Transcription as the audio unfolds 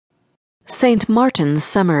St. Martin's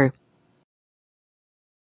Summer.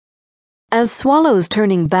 As swallows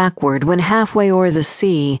turning backward when halfway o'er the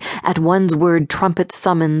sea, at one's word trumpet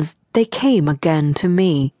summons, they came again to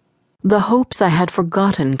me. The hopes I had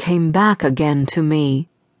forgotten came back again to me.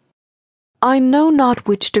 I know not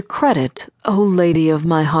which to credit, O Lady of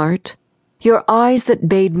my heart, your eyes that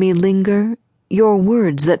bade me linger, your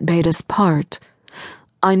words that bade us part.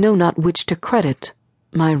 I know not which to credit,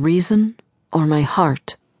 my reason or my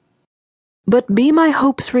heart. But be my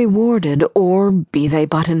hopes rewarded, or be they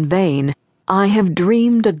but in vain, I have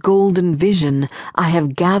dreamed a golden vision, I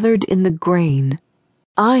have gathered in the grain.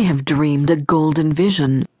 I have dreamed a golden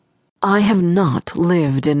vision, I have not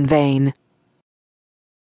lived in vain.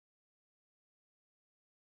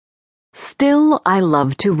 Still I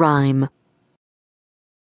love to rhyme.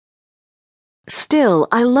 Still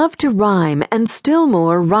I love to rhyme, and still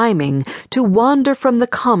more rhyming, to wander from the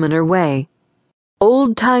commoner way.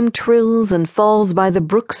 Old-time trills and falls by the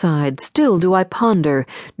brookside still do I ponder,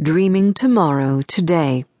 dreaming tomorrow,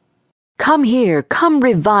 today. Come here, come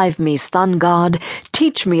revive me, sun god,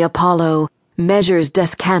 teach me, Apollo, measures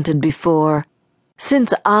descanted before.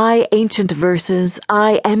 Since I ancient verses,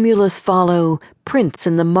 I emulous follow, prints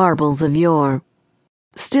in the marbles of yore.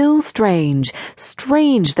 Still strange,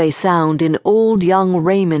 strange they sound in old young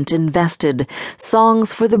raiment invested,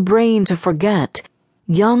 songs for the brain to forget.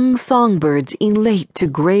 Young songbirds elate to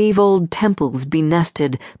grave old temples be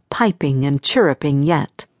nested, piping and chirruping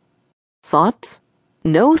yet. Thoughts?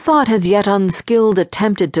 No thought has yet unskilled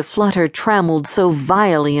attempted to flutter trammelled so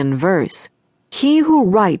vilely in verse. He who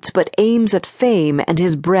writes but aims at fame and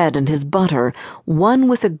his bread and his butter, one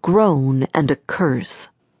with a groan and a curse.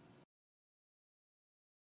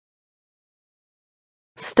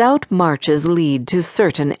 Stout marches lead to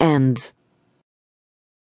certain ends.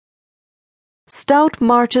 Stout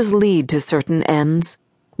marches lead to certain ends.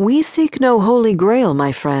 We seek no holy grail,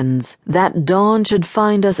 my friends, that dawn should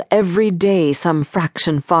find us every day some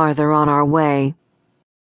fraction farther on our way.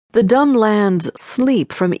 The dumb lands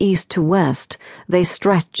sleep from east to west, they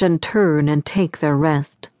stretch and turn and take their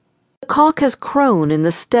rest. The cock has crown in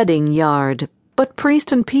the steading yard, but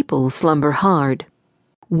priest and people slumber hard.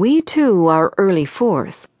 We too are early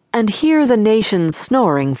forth, and hear the nations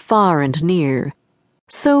snoring far and near.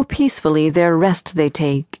 So peacefully their rest they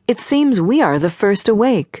take, it seems we are the first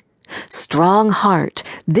awake. Strong heart,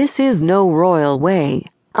 this is no royal way.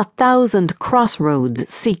 1,000 crossroads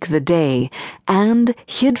seek the day, and,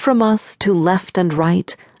 hid from us to left and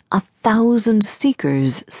right, 1,000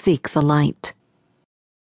 seekers seek the light.